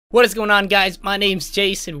What is going on, guys? My name's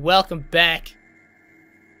Jason. Welcome back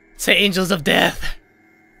to Angels of Death.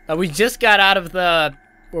 We just got out of the...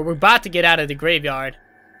 Well, we're about to get out of the graveyard.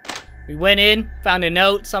 We went in, found a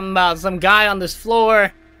note, something about some guy on this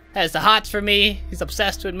floor has the hots for me. He's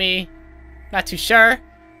obsessed with me. Not too sure.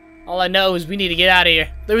 All I know is we need to get out of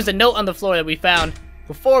here. There was a note on the floor that we found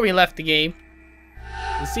before we left the game.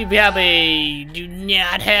 Let's see if we have a... Do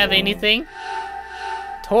not have anything.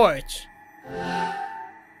 Torch.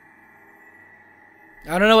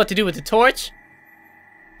 I don't know what to do with the torch.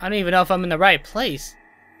 I don't even know if I'm in the right place.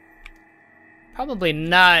 Probably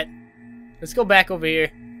not. Let's go back over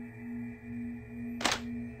here.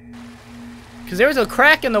 Because there was a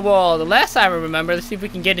crack in the wall the last time I remember. Let's see if we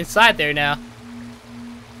can get inside there now.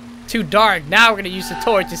 Too dark. Now we're going to use the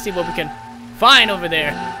torch to see what we can find over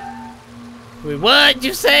there. Wait, what did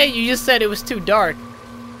you say? You just said it was too dark.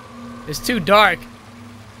 It's too dark.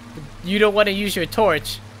 You don't want to use your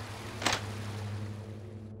torch.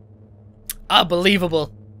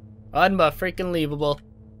 Unbelievable. Unfreaking-believable.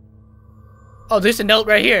 Oh, there's a note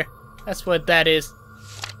right here. That's what that is.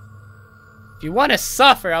 If you want to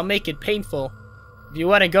suffer, I'll make it painful. If you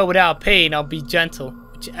want to go without pain, I'll be gentle.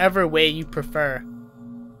 Whichever way you prefer.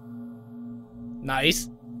 Nice.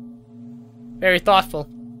 Very thoughtful.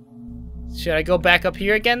 Should I go back up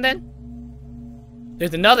here again then?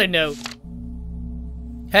 There's another note.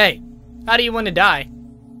 Hey, how do you want to die?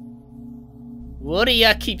 What do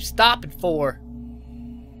ya keep stopping for?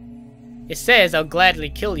 It says I'll gladly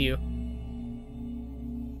kill you.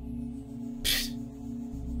 Pfft.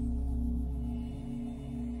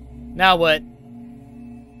 Now what?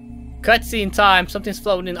 Cutscene time. Something's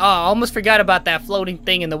floating. Oh, I almost forgot about that floating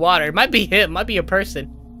thing in the water. It might be him. It might be a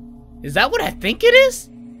person. Is that what I think it is?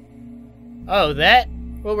 Oh, that?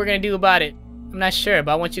 What we're gonna do about it? I'm not sure,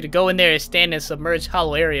 but I want you to go in there and stand in a submerged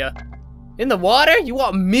hollow area. In the water? You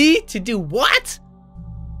want me to do what?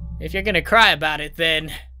 If you're gonna cry about it,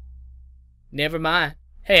 then... Never mind.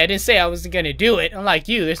 Hey, I didn't say I wasn't gonna do it. Unlike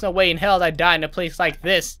you, there's no way in hell I'd die in a place like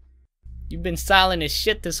this. You've been silent as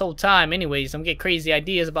shit this whole time anyways. I'm getting crazy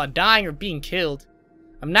ideas about dying or being killed.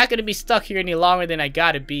 I'm not gonna be stuck here any longer than I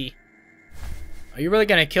gotta be. Are you really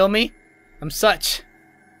gonna kill me? I'm such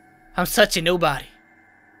a nobody.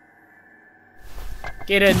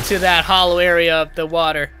 Get into that hollow area of the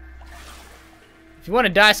water. If you want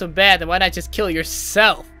to die so bad, then why not just kill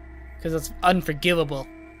yourself? Because it's unforgivable.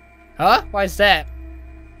 Huh? Why is that?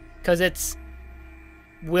 Because it's...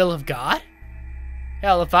 will of God?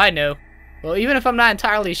 Hell if I know. Well, even if I'm not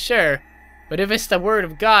entirely sure. But if it's the word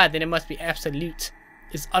of God, then it must be absolute.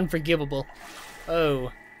 It's unforgivable.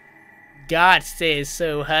 Oh. God says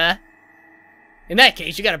so, huh? In that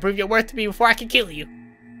case, you gotta prove your worth to me before I can kill you.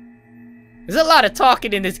 There's a lot of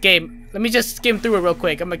talking in this game. Let me just skim through it real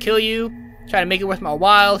quick. I'm gonna kill you. Try to make it worth my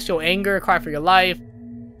while. Show anger. Cry for your life.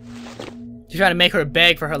 You're trying to make her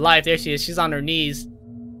beg for her life. There she is. She's on her knees.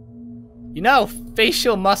 You know,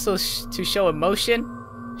 facial muscles to show emotion.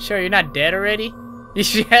 Sure, you're not dead already?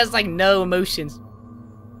 She has like no emotions.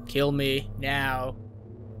 Kill me now.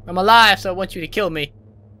 I'm alive, so I want you to kill me.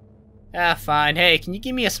 Ah, fine. Hey, can you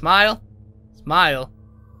give me a smile? Smile.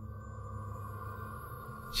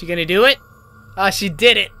 She gonna do it? Oh, she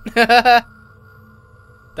did it.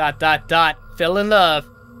 Dot, dot, dot. Fell in love.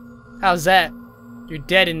 How's that? You're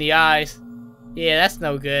dead in the eyes. Yeah, that's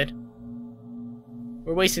no good.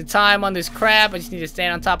 We're wasting time on this crap. I just need to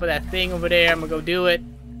stand on top of that thing over there. I'm gonna go do it.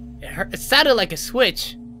 It sounded like a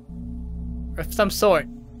switch. Of some sort.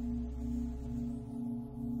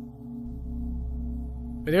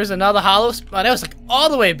 But there's another hollow spot. That was like all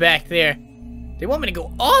the way back there. They want me to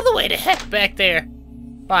go all the way to heck back there.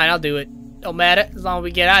 Fine, I'll do it. Don't matter, as long as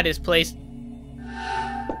we get out of this place.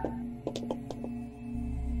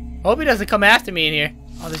 Hope he doesn't come after me in here.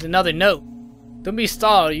 Oh, there's another note. Don't be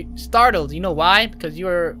startled. You know why? Because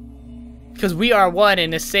we are one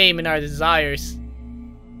and the same in our desires.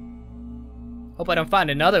 Hope I don't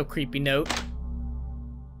find another creepy note.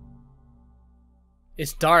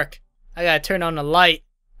 It's dark. I gotta turn on the light.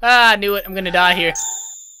 Ah, I knew it. I'm gonna die here.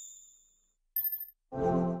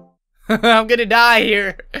 I'm gonna die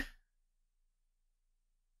here.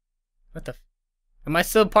 What the f— am I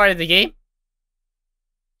still part of the game?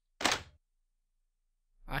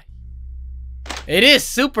 It is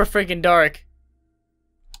super freaking dark.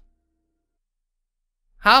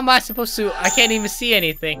 How am I supposed to— I can't even see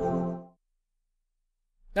anything.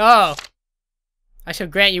 Oh. I shall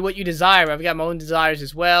grant you what you desire. I've got my own desires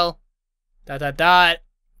as well. Dot dot dot.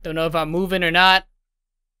 Don't know if I'm moving or not.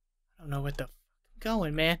 I don't know what the f— I'm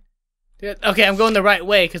going, man. Okay, I'm going the right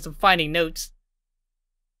way because I'm finding notes.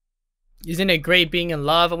 Isn't it great being in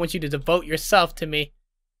love? I want you to devote yourself to me.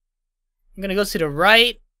 I'm gonna go to the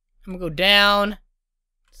right. I'm gonna go down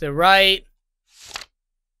to the right.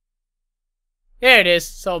 There it is.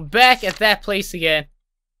 So back at that place again.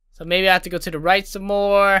 So maybe I have to go to the right some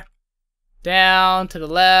more. Down, to the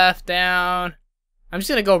left, down. I'm just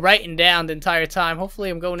gonna go right and down the entire time. Hopefully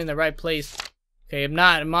I'm going in the right place. Okay, if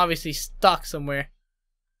not, I'm obviously stuck somewhere.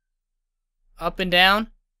 Up and down.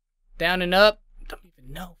 Down and up. Don't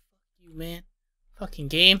even know. Fuck you, man. Fucking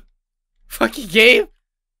game. Fucking game.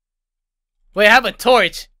 Wait, I have a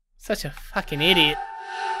torch. Such a fucking idiot.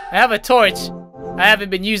 I have a torch. I haven't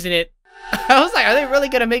been using it. I was like, are they really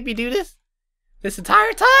gonna make me do this? This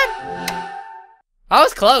entire time? I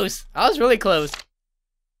was close. I was really close.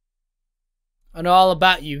 I know all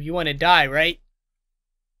about you. You want to die, right?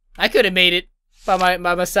 I could have made it by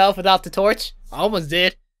myself without the torch. I almost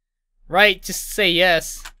did. Right, just say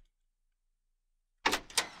yes.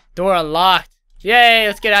 Door unlocked. Yay,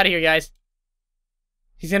 let's get out of here, guys.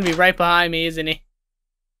 He's gonna be right behind me, isn't he?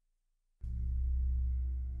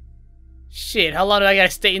 Shit, how long do I gotta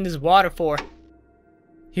stay in this water for?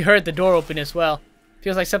 He heard the door open as well.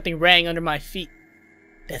 Feels like something rang under my feet.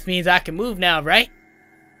 That means I can move now, right?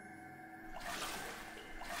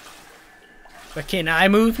 But can I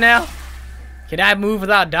move now? Can I move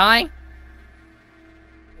without dying?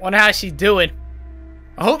 Wonder how she's doing.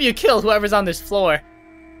 I hope you killed whoever's on this floor.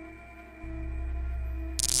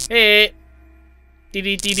 Hey.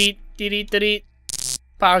 Dee-dee-dee-dee-dee-dee-dee.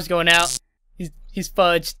 Power's going out. He's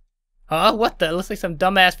fudged. Huh? What the? Looks like some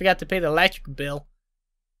dumbass forgot to pay the electric bill.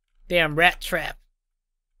 Damn rat trap.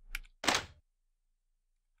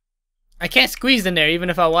 I can't squeeze in there even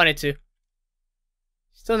if I wanted to.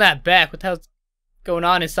 Still not back. What the hell's going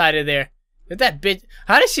on inside of there? Is that bitch?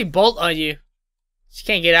 How did she bolt on you? She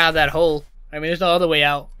can't get out of that hole. I mean, there's no other way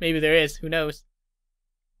out. Maybe there is. Who knows?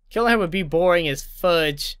 Killing her would be boring as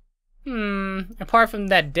fudge. Apart from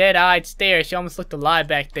that dead-eyed stare, she almost looked alive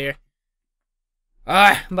back there.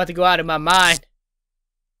 Alright, I'm about to go out of my mind.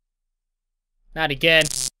 Not again.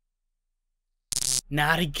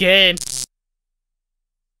 Not again.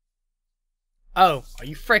 Oh, are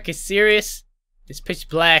you freaking serious? It's pitch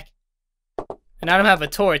black. And I don't have a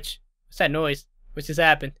torch. What's that noise? What just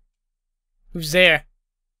happened? Who's there?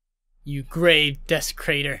 You grave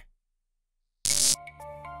desecrator.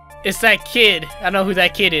 It's that kid. I know who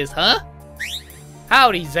that kid is, huh?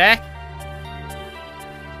 Howdy, Zach.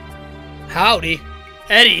 Howdy.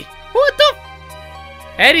 Eddie. What the?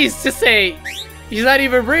 Eddie's just he's not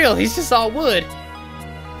even real. He's just all wood.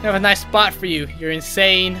 I have a nice spot for you. You're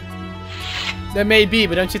insane. That may be,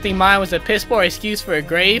 but don't you think mine was a piss poor excuse for a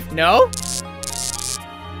grave? No?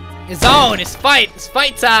 It's on. It's fight. It's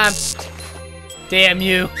fight time. Damn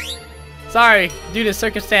you. Sorry. Due to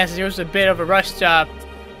circumstances, yours was a bit of a rush job.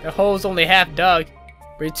 The hole's only half dug.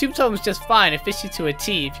 But your tombstone's just fine and fits you to a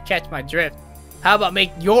T if you catch my drift. How about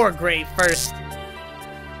make your grave first?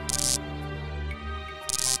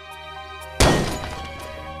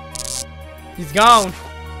 He's gone.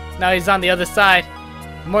 Now he's on the other side.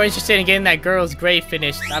 I'm more interested in getting that girl's grave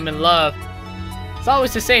finished. I'm in love. It's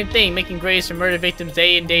always the same thing, making graves for murder victims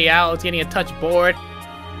day in, day out. It's getting a touch bored.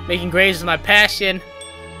 Making graves is my passion.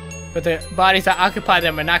 But the bodies that occupy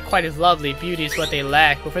them are not quite as lovely. Beauty is what they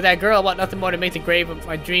lack. But for that girl, I want nothing more to make the grave of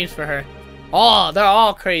my dreams for her. Oh, they're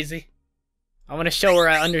all crazy. I want to show her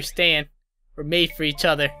I understand. We're made for each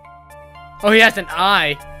other. Oh, he has an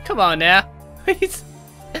eye. Come on now.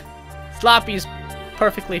 Sloppy's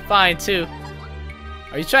perfectly fine too.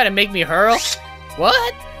 Are you trying to make me hurl?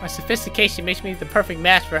 What? My sophistication makes me the perfect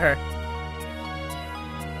match for her.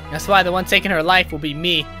 That's why the one taking her life will be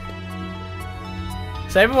me.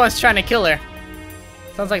 So everyone's trying to kill her.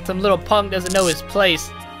 Sounds like some little punk doesn't know his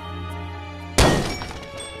place.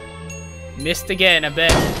 Missed again, I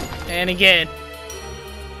bet. And again.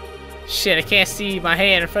 Shit, I can't see my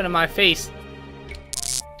hand in front of my face.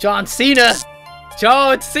 John Cena!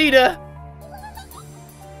 John Cena!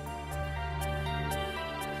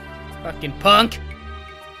 Fucking punk.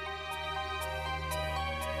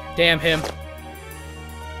 Damn him.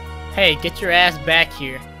 Hey, get your ass back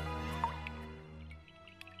here.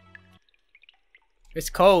 It's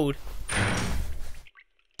cold.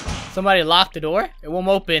 Somebody locked the door? It won't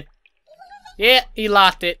open. Yeah, he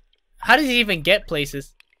locked it. How did he even get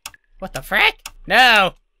places? What the frack?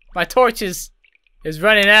 No! My torch is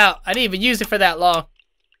running out. I didn't even use it for that long.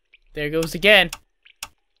 There it goes again.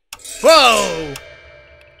 Whoa!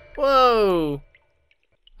 Whoa!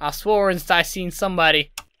 I swore I seen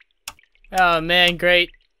somebody. Oh man,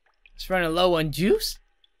 great. It's running low on juice?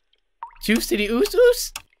 Juice to the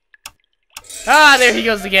oos? Ah, there he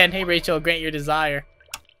goes again. Hey Rachel, grant your desire.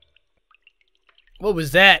 What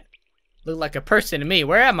was that? Look like a person to me.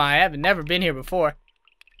 Where am I? I haven't never been here before.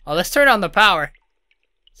 Oh, let's turn on the power.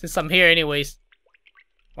 Since I'm here anyways.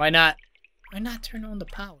 Why not? Why not turn on the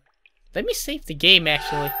power? Let me save the game,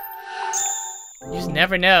 actually. You just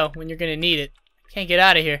never know when you're gonna need it. Can't get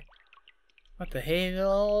out of here. What the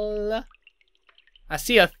hell? I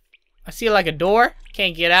see like a door.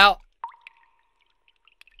 Can't get out.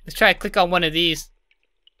 Let's try to click on one of these.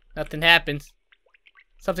 Nothing happens.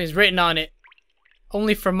 Something's written on it.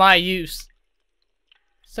 Only for my use.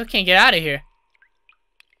 Still can't get out of here.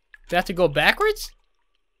 Do I have to go backwards?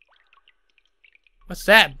 What's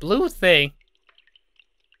that blue thing?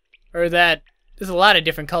 Or that... There's a lot of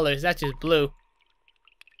different colors. That's just blue.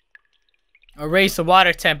 Or raise the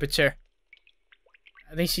water temperature.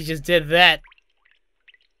 I think she just did that.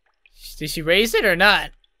 Did she raise it or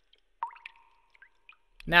not?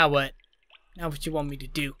 Now what? Now what you want me to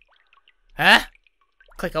do? Huh?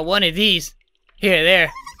 Click on one of these. Here,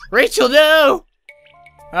 there. Rachel, no!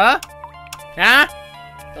 Huh? Huh?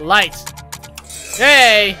 The lights.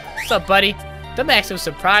 Hey! What's up, buddy? Don't act so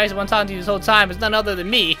surprised. One talking to you this whole time is none other than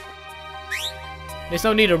me. There's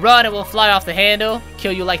no need to run. It won't fly off the handle.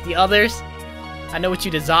 Kill you like the others. I know what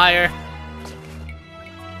you desire.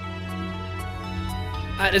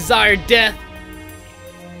 I desire death.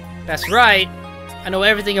 That's right. I know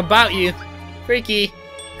everything about you. Freaky.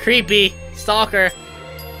 Creepy. Stalker.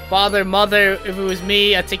 Father, mother, if it was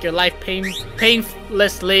me, I'd take your life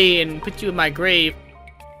painlessly and put you in my grave.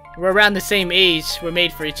 We're around the same age. We're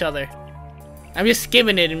made for each other. I'm just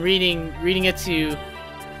skimming it and reading it to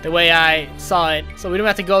the way I saw it, so we don't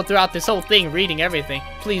have to go throughout this whole thing reading everything.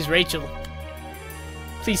 Please, Rachel.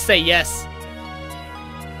 Please say yes.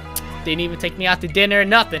 Didn't even take me out to dinner,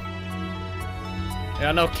 nothing.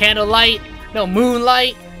 No candlelight, no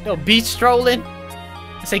moonlight, no beach strolling.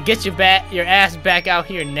 I say get your ass back out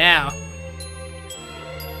here now.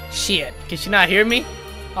 Shit, can she not hear me?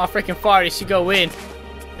 How freaking far did she go in?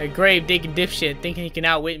 A grave digging dipshit thinking he can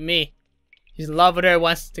outwit me. He's in love with her,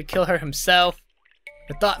 wants to kill her himself.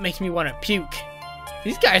 The thought makes me want to puke.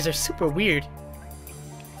 These guys are super weird.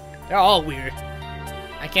 They're all weird.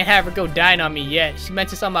 I can't have her go dying on me yet. She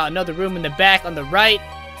mentioned something about another room in the back on the right.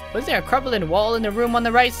 Was there a crumbling wall in the room on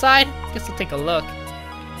the right side? Guess I'll take a look.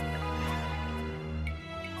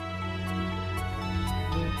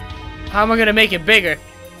 How am I gonna make it bigger?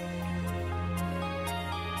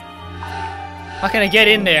 How can I get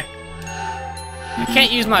in there? I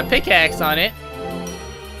can't use my pickaxe on it.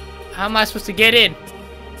 How am I supposed to get in?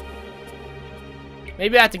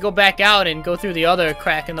 Maybe I have to go back out and go through the other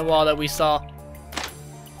crack in the wall that we saw.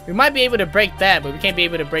 We might be able to break that, but we can't be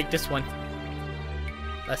able to break this one.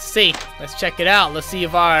 Let's see. Let's check it out. Let's see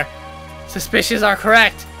if our suspicions are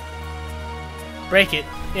correct. Break it.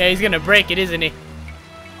 Yeah, he's gonna break it, isn't he?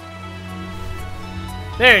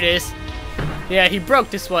 There it is. Yeah, he broke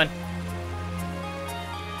this one.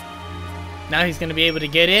 Now he's gonna be able to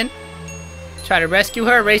get in. Try to rescue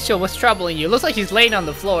her. Rachel, what's troubling you? Looks like he's laying on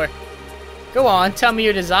the floor. Go on, tell me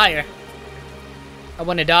your desire. I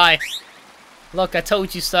want to die. Look, I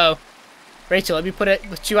told you so. Rachel, let me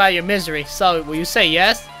put you out of your misery. So, will you say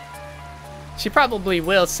yes? She probably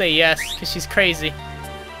will say yes, because she's crazy.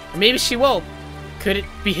 Or maybe she won't. Could it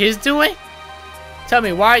be his doing? Tell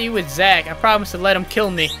me, why are you with Zach? I promised to let him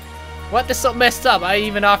kill me. What? That's so messed up. I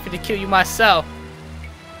even offered to kill you myself.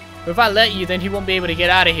 But if I let you, then he won't be able to get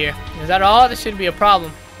out of here. Is that all? This shouldn't be a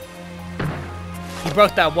problem. He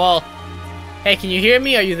broke that wall. Hey, can you hear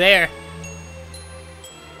me? Are you there?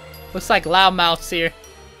 Looks like loudmouths here.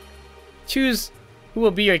 Choose who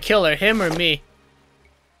will be your killer, him or me.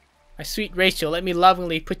 My sweet Rachel, let me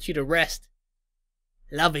lovingly put you to rest.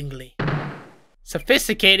 Lovingly.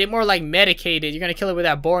 Sophisticated, more like medicated. You're gonna kill her with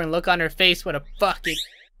that boring look on her face? What a fucking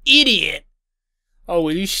idiot. Oh,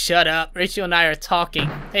 will you shut up? Rachel and I are talking.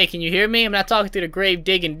 Hey, can you hear me? I'm not talking to the grave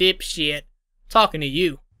digging dipshit. I'm talking to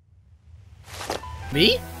you.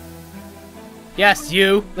 Me? Yes,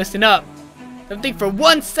 you. Listen up. Don't think for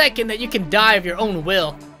 1 second that you can die of your own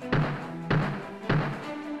will.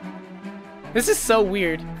 This is so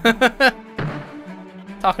weird.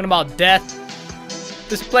 Talking about death.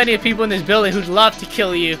 There's plenty of people in this building who'd love to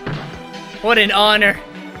kill you. What an honor.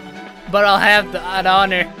 But I'll have that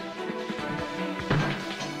honor.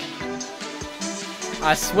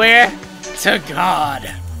 I swear to God.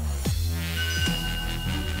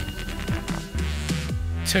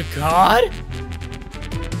 To God?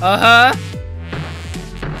 Uh-huh.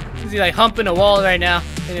 Is he like humping a wall right now?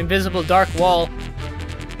 An invisible dark wall.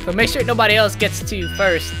 So make sure nobody else gets to you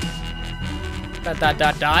first. Dot dot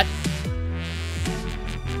dot dot.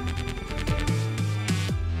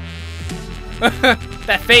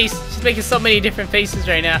 That face. She's making so many different faces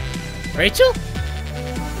right now. Rachel?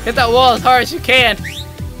 Hit that wall as hard as you can.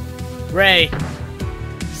 Ray.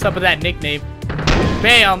 What's up with that nickname?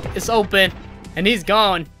 Bam! It's open. And he's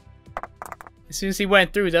gone. As soon as he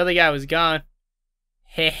went through, the other guy was gone.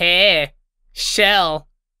 Heh. Shell.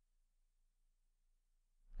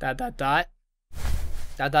 Dot dot dot.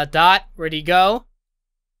 Dot dot dot. Where'd he go?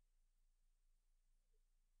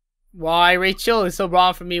 Why, Rachel? It's so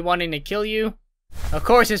wrong for me wanting to kill you? Of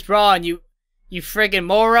course it's wrong, you friggin'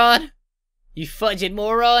 moron. You fudging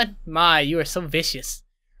moron. My, you are so vicious.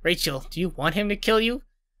 Rachel, do you want him to kill you?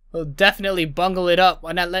 Well, definitely bungle it up.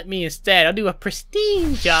 Why not let me instead? I'll do a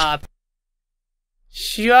pristine job.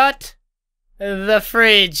 Shut the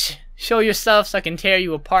fridge. Show yourself so I can tear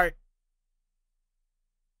you apart.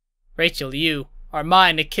 Rachel, you are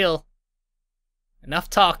mine to kill. Enough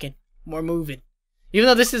talking. More moving. Even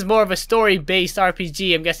though this is more of a story-based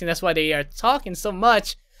RPG, I'm guessing that's why they are talking so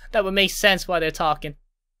much. That would make sense why they're talking.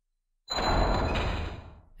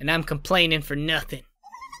 And I'm complaining for nothing.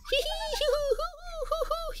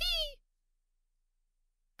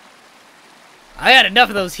 I got enough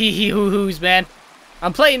of those hee-hee-hoo-hoos, man.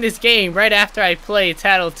 I'm playing this game right after I play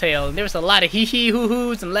Tattletale, and there was a lot of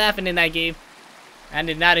hee-hee-hoo-hoos and laughing in that game. I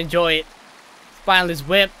did not enjoy it. Spineless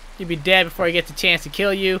wimp, you'll be dead before I get the chance to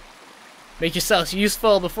kill you. Make yourself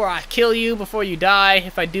useful before I kill you, before you die.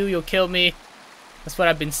 If I do, you'll kill me. That's what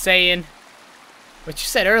I've been saying. What you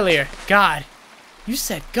said earlier, God. You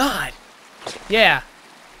said God. Yeah,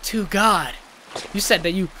 to God. You said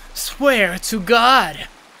that you swear to God.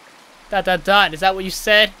 Dot dot dot. Is that what you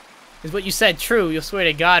said? Is what you said true? You'll swear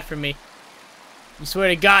to God for me. You swear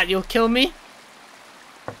to God you'll kill me?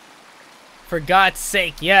 For God's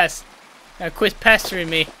sake, yes. Now quit pestering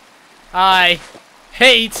me. I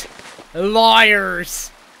hate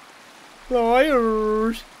liars.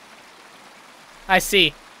 Liars. I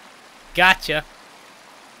see. Gotcha.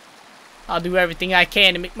 I'll do everything I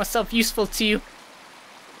can to make myself useful to you.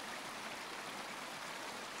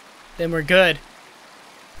 Then we're good.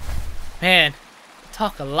 Man, I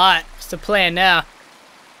talk a lot. What's the plan now?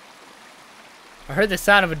 I heard the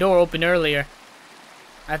sound of a door open earlier.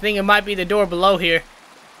 I think it might be the door below here.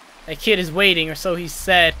 That kid is waiting, or so he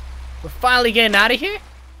said. We're finally getting out of here?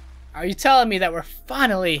 Are you telling me that we're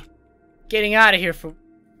finally getting out of here for...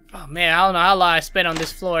 Oh man, I don't know how long I spent on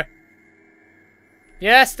this floor.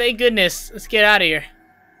 Yes, thank goodness. Let's get out of here.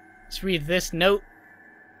 Let's read this note.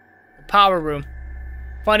 The power room.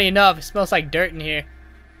 Funny enough, it smells like dirt in here.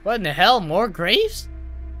 What in the hell? More graves?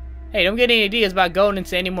 Hey, don't get any ideas about going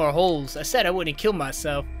into any more holes. I said I wouldn't kill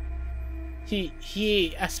myself.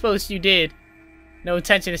 I suppose you did. No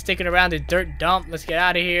intention of sticking around this dirt dump. Let's get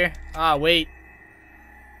out of here. Ah, wait.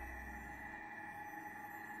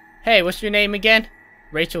 Hey, what's your name again?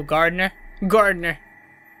 Rachel Gardner? Gardner.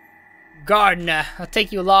 I'll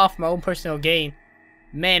take you along for my own personal gain.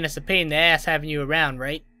 Man, it's a pain in the ass having you around,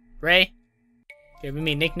 right? Ray? Giving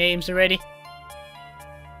me nicknames already?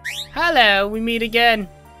 Hello, we meet again.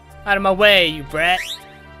 Out of my way, you brat.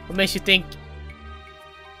 What makes you think...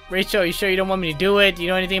 Rachel, you sure you don't want me to do it? Do you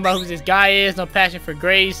know anything about who this guy is? No passion for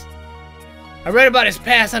grace? I read about his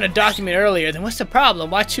past on a document earlier. Then what's the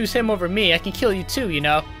problem? Why choose him over me? I can kill you too, you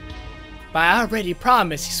know. But I already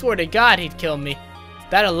promised. He swore to God he'd kill me.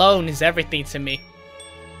 That alone is everything to me.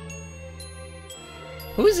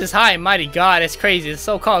 Who is this high and mighty God? That's crazy. The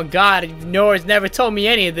so-called God of Nords never told me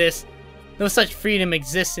any of this. No such freedom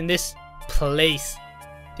exists in this place.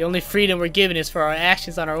 The only freedom we're given is for our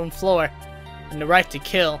actions on our own floor. And the right to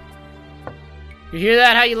kill. You hear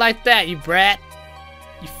that? How you like that, you brat?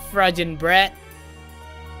 You frudging brat.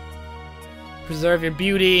 Preserve your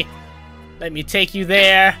beauty. Let me take you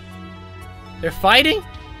there. They're fighting?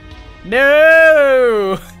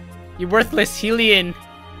 No! You worthless Hellion.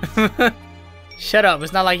 Shut up.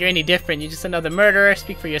 It's not like you're any different. You're just another murderer.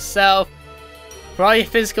 Speak for yourself. For all your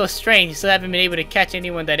physical strength, you still haven't been able to catch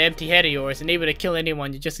anyone with that empty head of yours and able to kill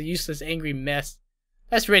anyone. You're just a useless, angry mess.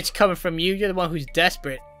 That's rich coming from you. You're the one who's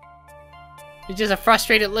desperate. You're just a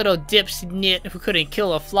frustrated little dipsnit who couldn't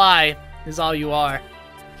kill a fly, is all you are.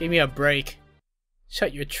 Give me a break.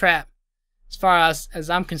 Shut your trap. As far as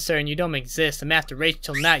I'm concerned, you don't exist. I'm after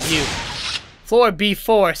Rachel, not you. Floor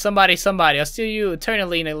B4, somebody. I'll steal you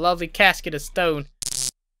eternally in a lovely casket of stone.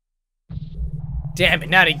 Damn it,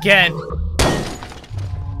 not again.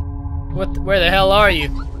 Where the hell are you?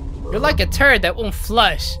 You're like a turd that won't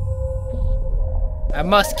flush. I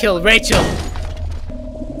must kill Rachel.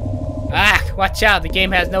 Ah, watch out, the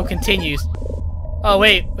game has no continues. Oh,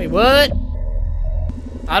 wait, what?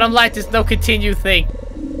 I don't like this no continue thing.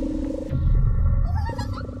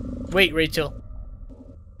 Wait, Rachel.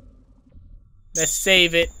 Let's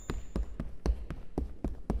save it.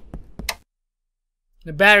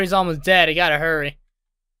 The battery's almost dead. I gotta hurry.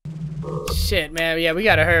 Shit, man. Yeah, we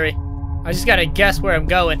gotta hurry. I just gotta guess where I'm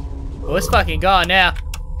going. Oh, it's fucking gone now.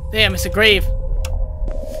 Damn, it's a grave.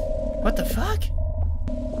 What the fuck?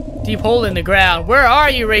 Deep hole in the ground. Where are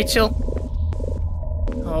you, Rachel?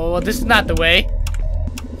 Oh, well, this is not the way.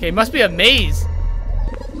 Okay, it must be a maze.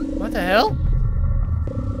 What the hell?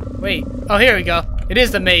 Wait. Oh, here we go. It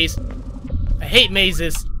is the maze. I hate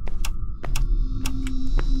mazes.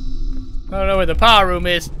 I don't know where the power room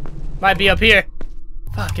is. Might be up here.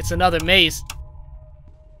 Fuck, it's another maze.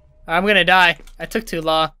 I'm gonna die. I took too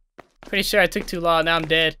long. Pretty sure I took too long. Now I'm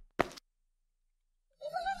dead.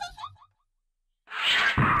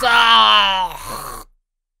 Ah!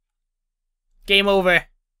 Game over.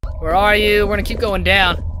 Where are you? We're gonna keep going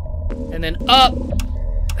down. And then up.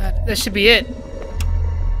 That should be it.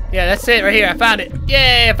 Yeah, that's it right here. I found it.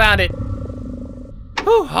 Yay, I found it.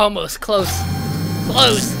 Whew, almost close.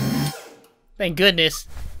 Close. Thank goodness.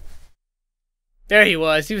 There he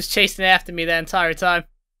was. He was chasing after me that entire time.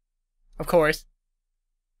 Of course.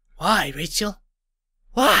 Why, Rachel?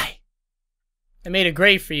 Why? I made a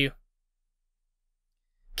grave for you.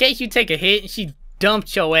 In case you take a hit and she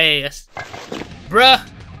dumped your ass. Bruh.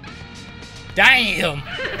 Damn.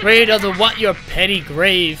 Ray doesn't want your petty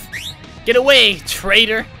grave. Get away,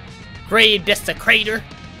 traitor. Grave desecrator.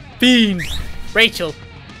 Fiend. Rachel.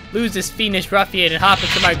 Lose this fiendish ruffian and hop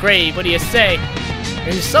into my grave. What do you say?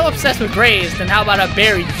 If you're so obsessed with graves, then how about I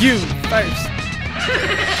bury you first?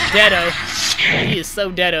 Deado. He is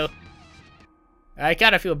so deado. I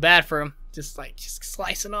gotta feel bad for him. Just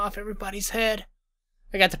slicing off everybody's head.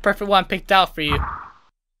 I got the perfect one picked out for you.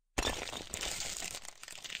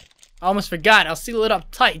 I almost forgot. I'll seal it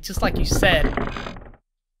up tight, just like you said.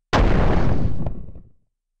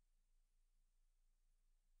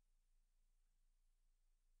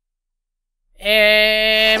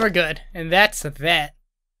 And we're good. And that's that.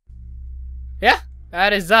 Yeah,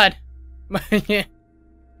 that is done.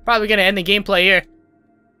 Probably gonna end the gameplay here.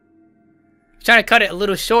 Trying to cut it a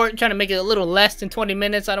little short, trying to make it a little less than 20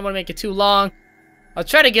 minutes. I don't want to make it too long. I'll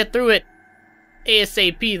try to get through it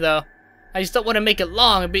ASAP though. I just don't want to make it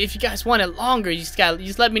long. But if you guys want it longer, you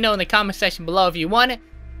just let me know in the comment section below if you want it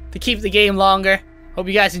to keep the game longer. Hope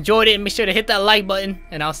you guys enjoyed it, and make sure to hit that like button,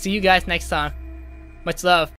 and I'll see you guys next time. Much love.